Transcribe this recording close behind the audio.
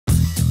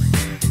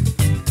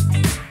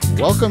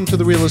Welcome to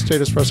the Real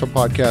Estate Espresso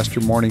Podcast,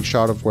 your morning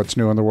shot of what's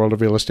new in the world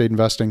of real estate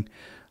investing.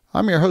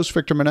 I'm your host,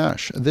 Victor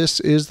Menasce. This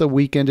is the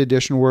weekend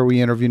edition where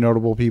we interview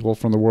notable people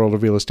from the world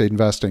of real estate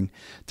investing.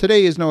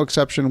 Today is no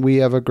exception. We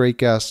have a great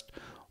guest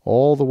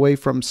all the way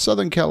from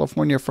Southern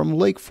California, from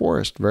Lake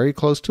Forest, very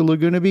close to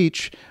Laguna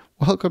Beach.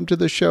 Welcome to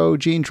the show,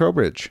 Gene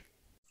Trowbridge.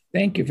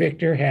 Thank you,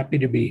 Victor. Happy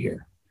to be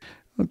here.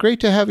 Well, great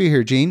to have you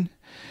here, Gene.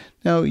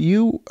 Now,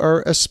 you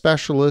are a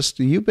specialist.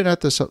 You've been at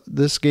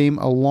this game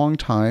a long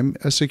time,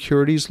 a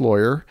securities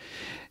lawyer,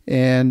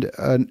 and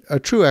a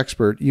true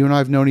expert. You and I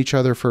have known each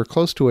other for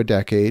close to a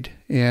decade,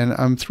 and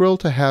I'm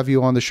thrilled to have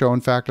you on the show. In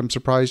fact, I'm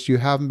surprised you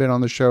haven't been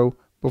on the show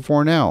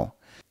before now.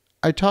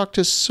 I talk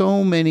to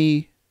so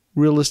many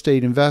real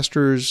estate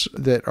investors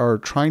that are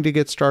trying to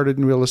get started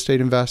in real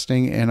estate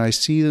investing, and I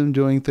see them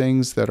doing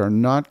things that are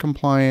not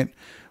compliant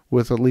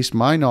with at least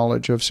my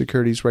knowledge of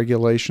securities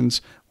regulations.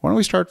 Why don't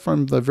we start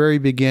from the very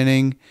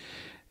beginning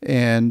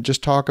and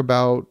just talk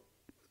about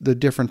the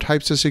different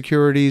types of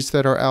securities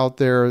that are out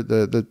there,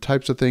 the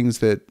types of things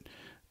that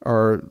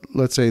are,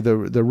 let's say, the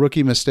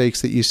rookie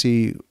mistakes that you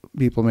see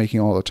people making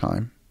all the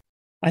time?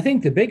 I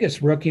think the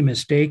biggest rookie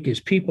mistake is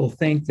people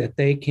think that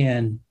they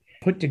can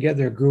put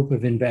together a group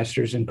of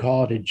investors and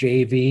call it a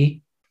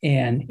JV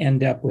and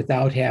end up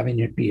without having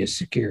it be a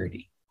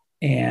security.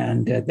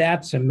 And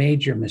that's a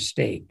major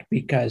mistake,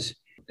 because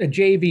a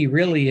JV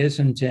really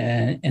isn't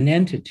an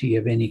entity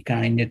of any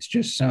kind. It's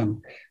just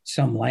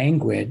some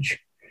language.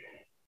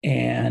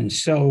 And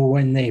so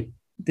when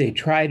they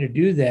try to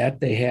do that,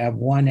 they have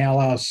one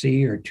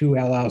LLC or two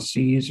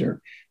LLCs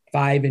or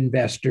five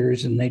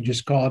investors, and they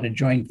just call it a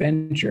joint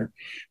venture.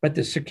 But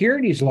the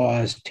securities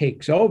laws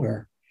takes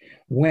over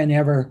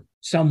whenever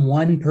some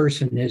one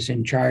person is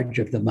in charge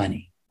of the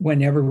money.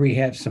 Whenever we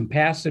have some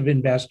passive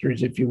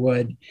investors, if you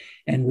would,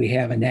 and we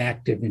have an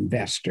active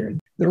investor.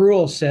 The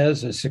rule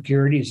says a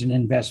security is an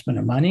investment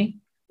of money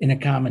in a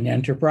common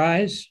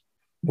enterprise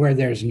where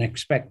there's an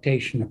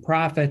expectation of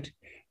profit,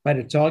 but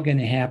it's all going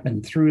to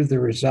happen through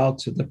the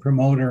results of the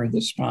promoter or the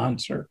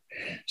sponsor.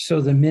 So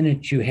the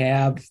minute you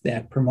have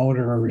that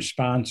promoter or a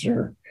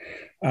sponsor,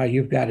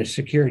 you've got a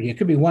security. It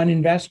could be one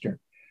investor.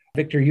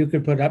 Victor, you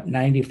could put up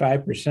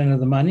 95% of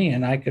the money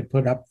and I could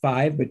put up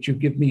 5%, but you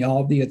give me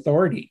all the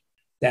authority.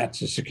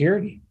 That's a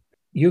security.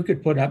 You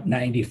could put up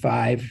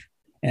 95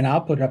 and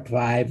I'll put up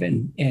 5,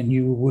 and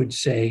you would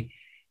say,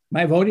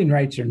 my voting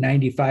rights are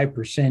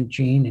 95%,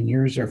 Gene, and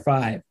yours are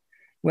 5.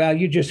 Well,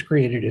 you just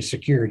created a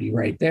security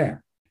right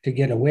there. To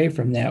get away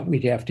from that,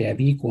 we'd have to have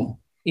equal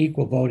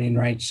voting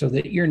rights so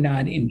that you're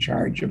not in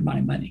charge of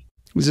my money.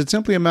 Is it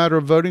simply a matter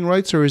of voting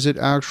rights, or is it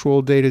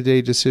actual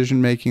day-to-day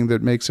decision-making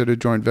that makes it a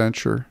joint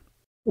venture?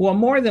 Well,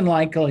 more than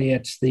likely,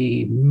 it's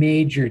the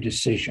major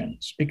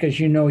decisions, because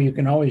you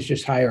can always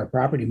just hire a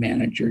property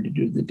manager to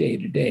do the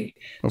day-to-day.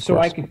 So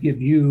I could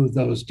give you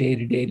those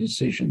day-to-day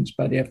decisions,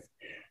 but if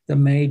the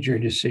major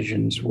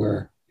decisions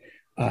were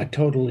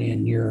totally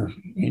in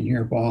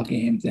your ball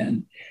game,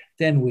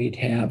 then we'd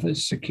have a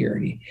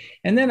security.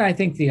 And then I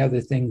think the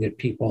other thing that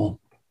people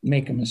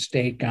make a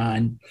mistake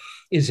on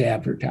is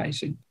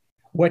advertising.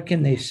 What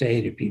can they say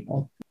to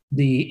people?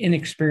 The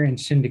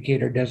inexperienced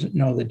syndicator doesn't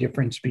know the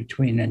difference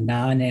between a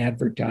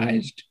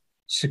non-advertised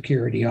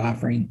security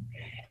offering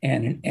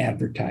and an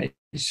advertised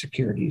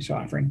securities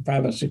offering.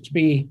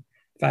 506B,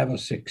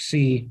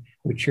 506C,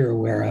 which you're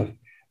aware of,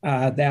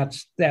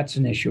 that's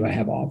an issue I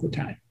have all the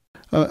time.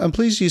 I'm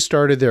pleased you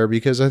started there,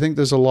 because I think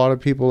there's a lot of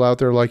people out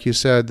there, like you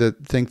said,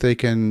 that think they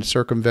can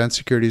circumvent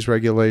securities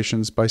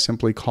regulations by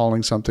simply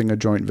calling something a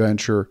joint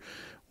venture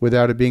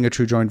without it being a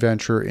true joint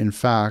venture in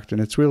fact. And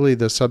it's really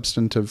the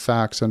substantive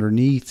facts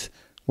underneath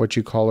what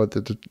you call it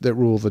that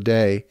rule the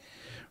day,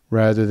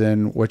 rather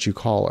than what you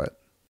call it.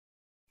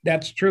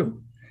 That's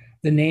true.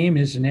 The name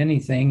isn't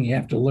anything. You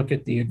have to look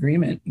at the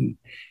agreement.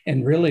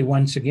 And really,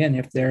 once again,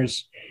 if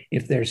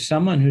there's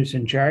someone who's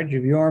in charge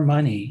of your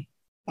money,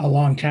 a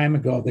long time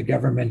ago, the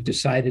government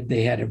decided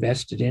they had a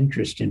vested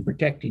interest in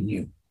protecting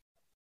you.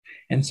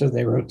 And so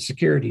they wrote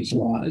securities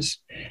laws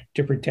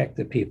to protect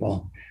the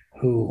people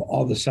who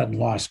all of a sudden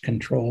lost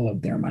control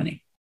of their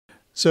money.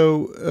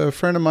 So a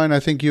friend of mine, I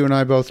think you and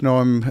I both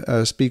know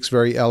him, speaks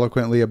very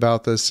eloquently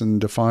about this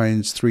and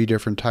defines 3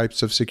 different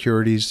types of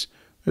securities.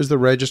 There's the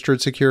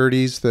registered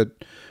securities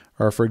that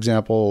are, for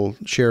example,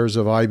 shares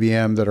of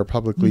IBM that are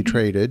publicly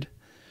traded.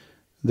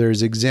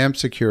 There's exempt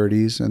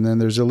securities, and then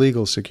there's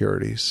illegal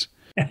securities.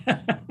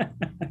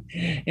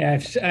 Yeah,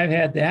 I've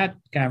had that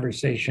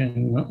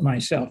conversation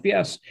myself.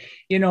 Yes,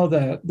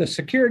 the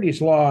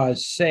securities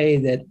laws say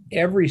that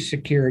every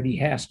security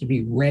has to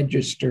be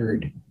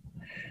registered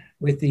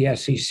with the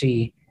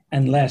SEC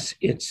unless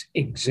it's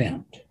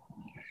exempt.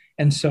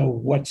 And so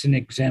what's an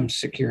exempt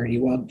security?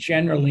 Well,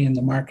 generally in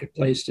the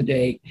marketplace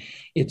today,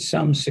 it's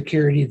some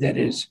security that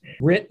is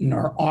written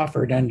or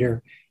offered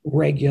under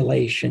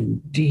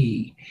Regulation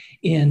D.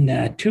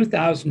 In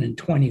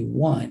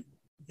 2021,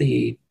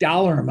 the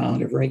dollar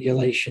amount of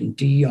Regulation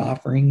D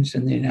offerings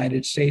in the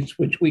United States,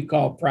 which we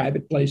call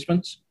private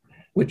placements,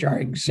 which are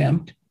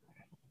exempt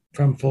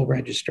from full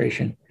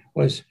registration,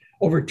 was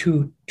over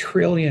 $2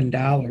 trillion,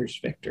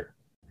 Victor.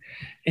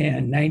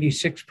 And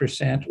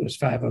 96% was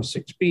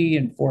 506B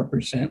and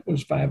 4%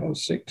 was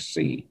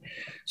 506C.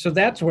 So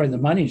that's where the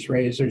money's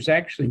raised. There's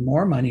actually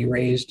more money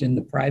raised in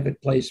the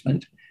private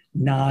placement,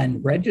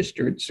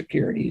 non-registered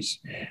securities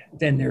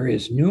than there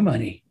is new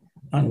money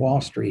on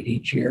Wall Street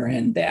each year.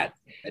 And that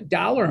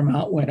dollar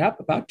amount went up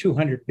about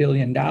 $200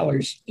 billion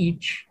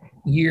each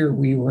year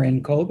we were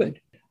in COVID,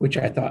 which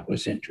I thought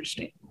was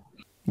interesting.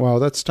 Wow,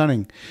 that's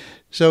stunning.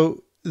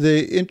 So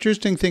the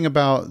interesting thing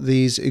about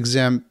these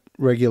exempt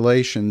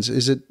regulations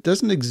is it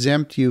doesn't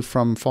exempt you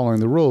from following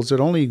the rules.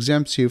 It only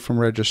exempts you from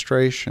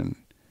registration.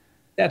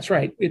 That's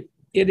right. It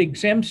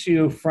exempts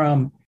you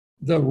from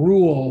the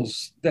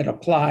rules that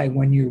apply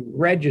when you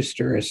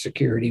register a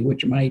security,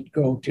 which might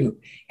go to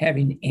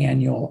having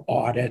annual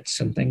audits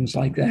and things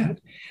like that.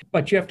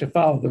 But you have to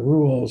follow the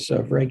rules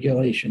of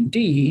Regulation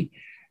D,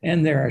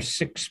 and there are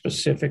 6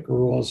 specific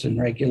rules in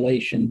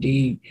Regulation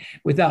D.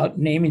 Without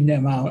naming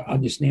them out, I'll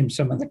just name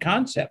some of the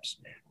concepts.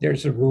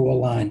 There's a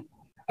rule on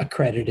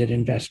accredited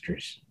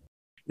investors.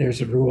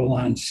 There's a rule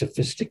on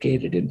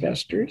sophisticated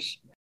investors.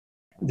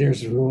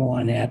 There's a rule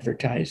on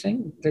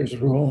advertising. There's a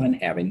rule on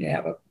having to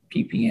have a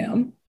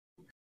PPM.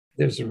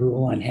 There's a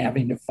rule on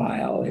having to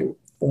file a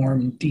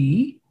Form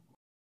D.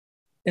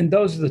 And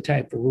those are the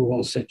type of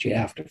rules that you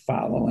have to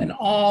follow. And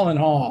all in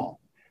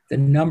all, the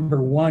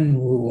number one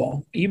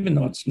rule, even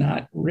though it's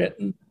not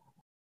written,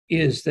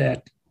 is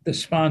that the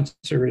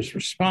sponsor is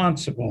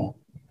responsible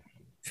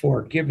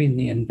for giving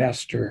the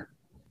investor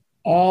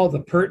all the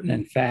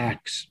pertinent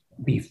facts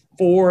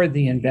before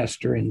the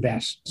investor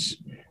invests,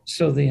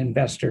 so the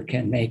investor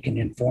can make an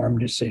informed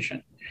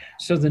decision.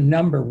 So the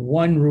number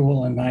one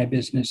rule in my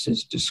business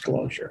is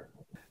disclosure.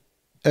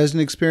 As an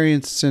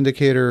experienced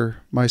syndicator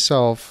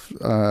myself,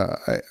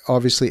 I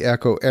obviously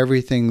echo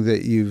everything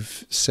that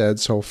you've said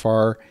so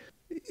far.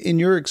 In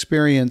your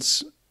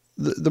experience,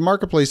 the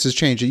marketplace has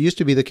changed. It used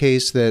to be the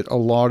case that a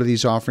lot of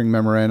these offering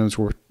memorandums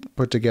were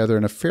put together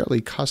in a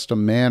fairly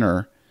custom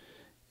manner.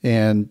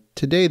 And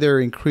today they're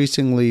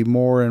increasingly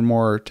more and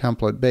more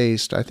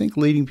template-based, I think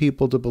leading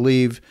people to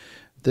believe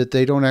that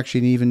they don't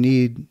actually even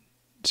need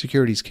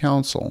securities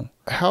counsel.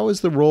 How has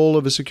the role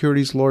of a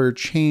securities lawyer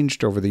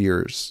changed over the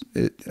years?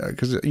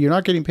 Because you're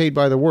not getting paid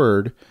by the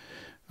word,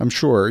 I'm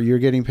sure. You're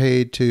getting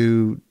paid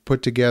to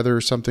put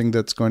together something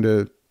that's going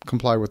to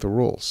comply with the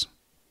rules.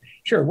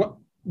 Sure.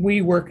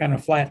 We work on a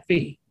flat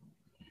fee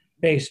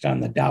based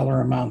on the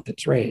dollar amount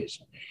that's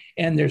raised.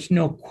 And there's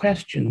no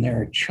question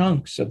there are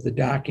chunks of the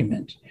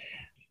document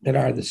that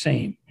are the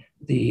same.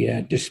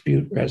 The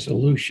dispute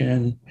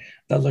resolution,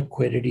 the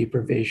liquidity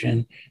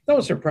provision,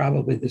 those are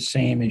probably the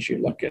same as you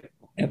look at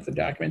the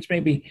documents.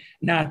 Maybe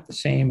not the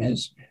same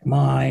as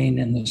mine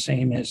and the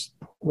same as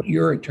what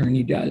your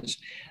attorney does,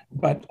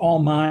 but all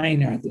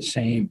mine are the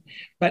same.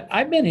 But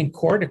I've been in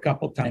court a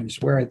couple of times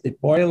where the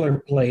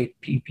boilerplate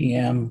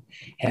PPM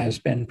has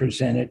been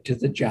presented to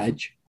the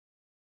judge.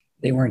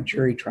 They weren't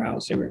jury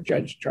trials, they were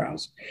judge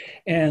trials.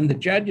 And the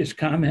judge's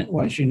comment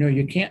was,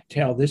 you can't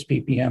tell this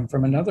PPM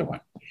from another one.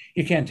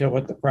 You can't tell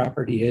what the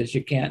property is.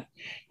 You can't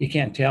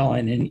tell.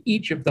 And in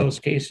each of those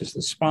cases,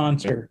 the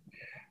sponsor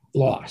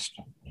lost.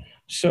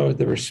 So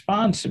the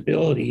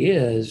responsibility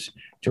is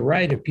to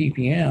write a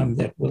PPM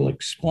that will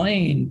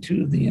explain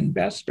to the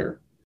investor,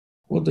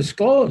 will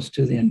disclose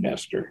to the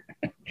investor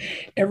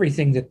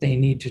everything that they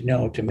need to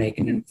know to make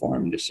an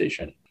informed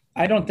decision.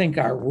 I don't think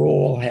our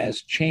role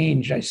has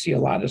changed. I see a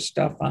lot of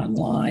stuff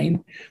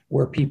online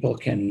where people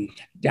can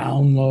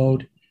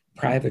download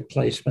private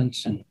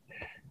placements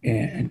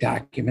and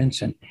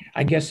documents. And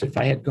I guess if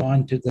I had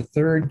gone to the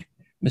third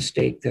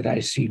mistake that I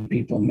see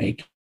people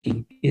making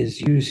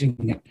is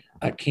using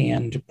a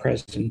canned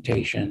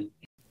presentation.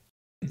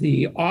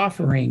 The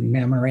offering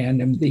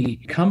memorandum, the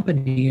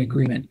company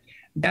agreement,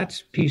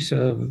 that's a piece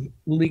of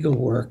legal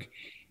work.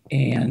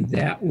 And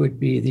that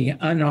would be the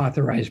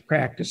unauthorized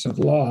practice of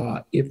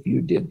law if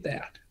you did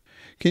that.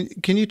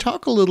 Can you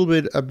talk a little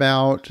bit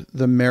about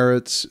the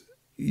merits?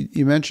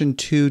 You mentioned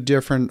 2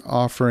 different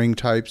offering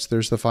types.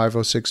 There's the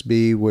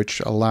 506B,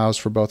 which allows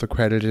for both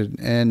accredited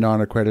and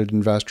non-accredited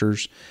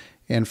investors,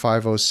 and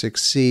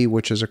 506C,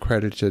 which is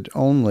accredited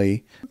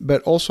only,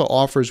 but also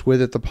offers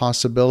with it the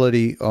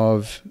possibility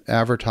of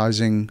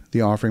advertising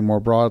the offering more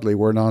broadly,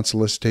 where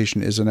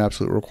non-solicitation is an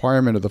absolute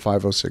requirement of the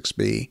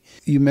 506B.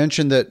 You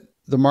mentioned that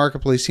the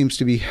marketplace seems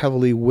to be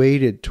heavily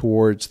weighted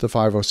towards the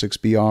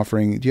 506B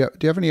offering. Do you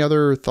have any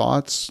other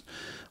thoughts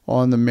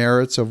on the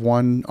merits of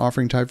one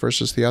offering type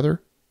versus the other?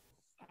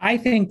 I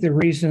think the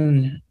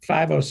reason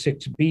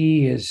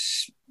 506B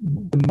is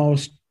the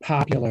most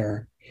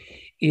popular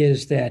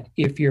is that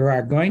if you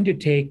are going to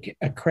take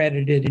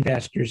accredited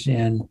investors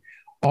in,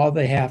 all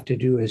they have to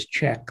do is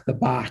check the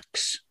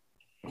box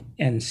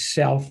and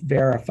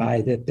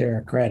self-verify that they're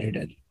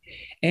accredited.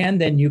 And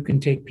then you can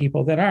take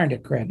people that aren't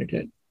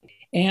accredited.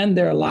 And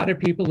there are a lot of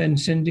people in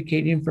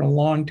syndicating for a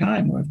long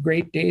time who have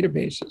great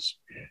databases.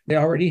 They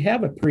already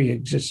have a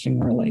pre-existing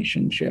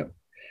relationship.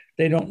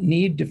 They don't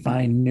need to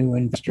find new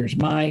investors.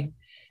 My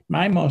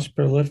most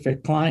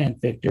prolific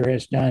client, Victor,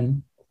 has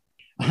done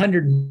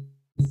 100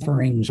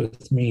 offerings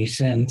with me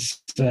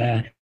since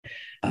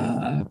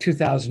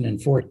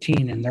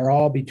 2014, and they're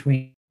all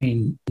between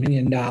 $1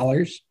 million.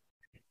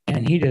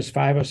 And he does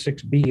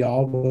 506B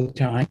all the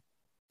time.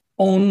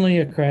 Only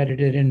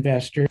accredited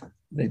investor.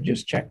 They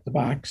just check the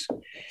box.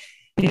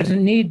 He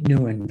doesn't need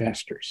new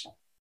investors.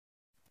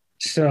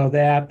 So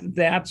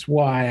that's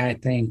why I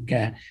think,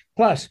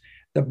 plus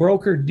the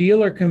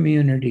broker-dealer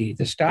community,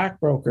 the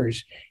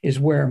stockbrokers, is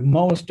where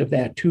most of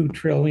that $2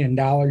 trillion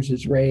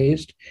is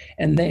raised.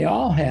 And they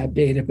all have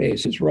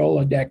databases,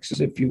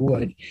 Rolodexes, if you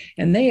would.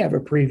 And they have a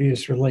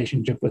previous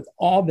relationship with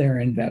all their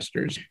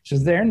investors. So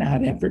they're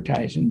not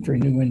advertising for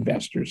new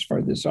investors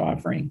for this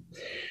offering.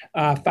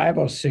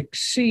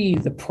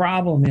 506C, the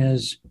problem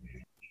is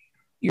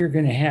you're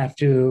going to have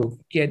to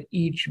get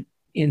each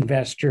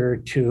investor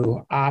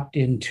to opt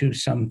into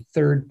some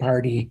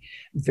third-party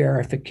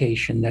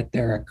verification that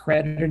they're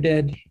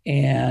accredited,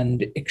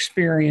 and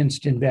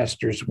experienced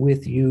investors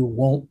with you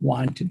won't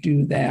want to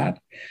do that.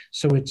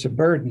 So it's a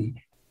burden.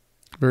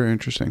 Very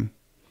interesting.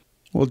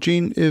 Well,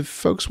 Gene, if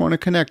folks want to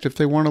connect, if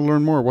they want to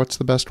learn more, what's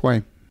the best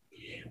way?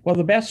 Well,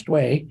 the best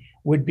way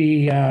would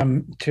be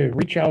to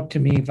reach out to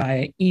me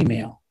via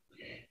email,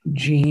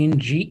 Gene,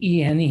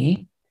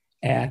 Gene,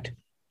 at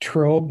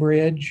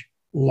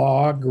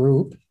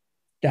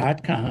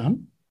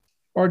trowbridgelawgroup.com,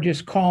 or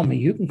just call me.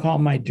 You can call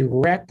my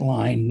direct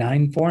line,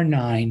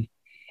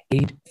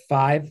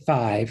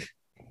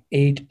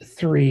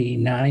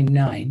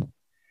 949-855-8399,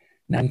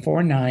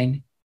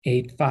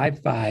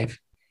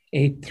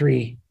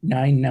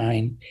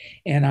 949-855-8399.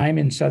 And I'm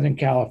in Southern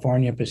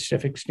California,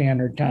 Pacific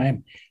Standard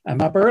Time.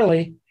 I'm up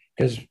early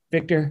because,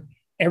 Victor,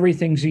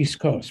 everything's East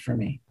Coast for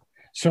me.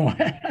 So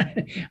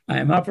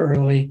I'm up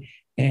early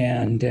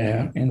and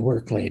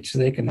work late, so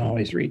they can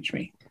always reach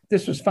me.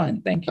 This was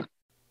fun. Thank you.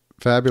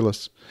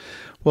 Fabulous.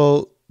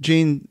 Well,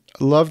 Gene,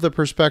 love the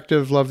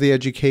perspective, love the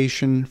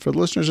education. For the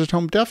listeners at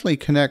home, definitely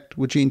connect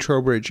with Gene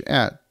Trowbridge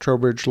at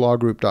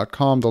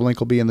trowbridgelawgroup.com. The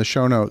link will be in the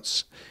show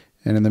notes.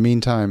 And in the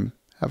meantime,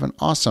 have an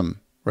awesome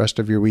rest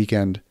of your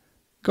weekend.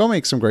 Go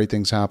make some great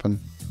things happen.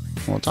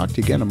 We'll talk to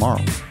you again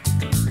tomorrow.